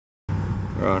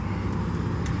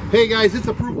Hey guys, it's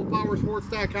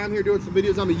ApprovalPowersports.com here doing some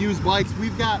videos on the used bikes.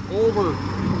 We've got over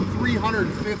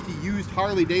 350 used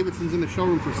Harley Davidsons in the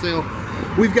showroom for sale.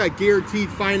 We've got guaranteed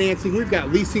financing. We've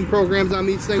got leasing programs on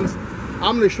these things.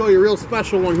 I'm going to show you a real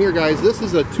special one here, guys. This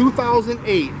is a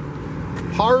 2008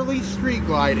 Harley Street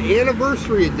Glide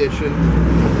Anniversary Edition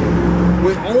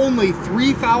with only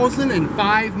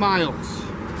 3,005 miles.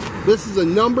 This is a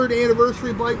numbered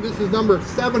anniversary bike. This is number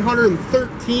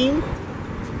 713.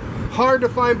 Hard to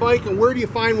find bike, and where do you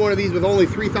find one of these with only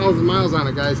 3,000 miles on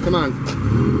it, guys? Come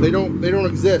on, they don't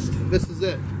exist. This is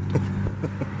it.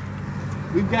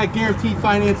 We've got guaranteed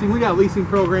financing. We got leasing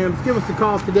programs. Give us a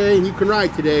call today, and you can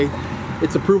ride today.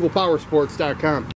 It's ApprovalPowersports.com.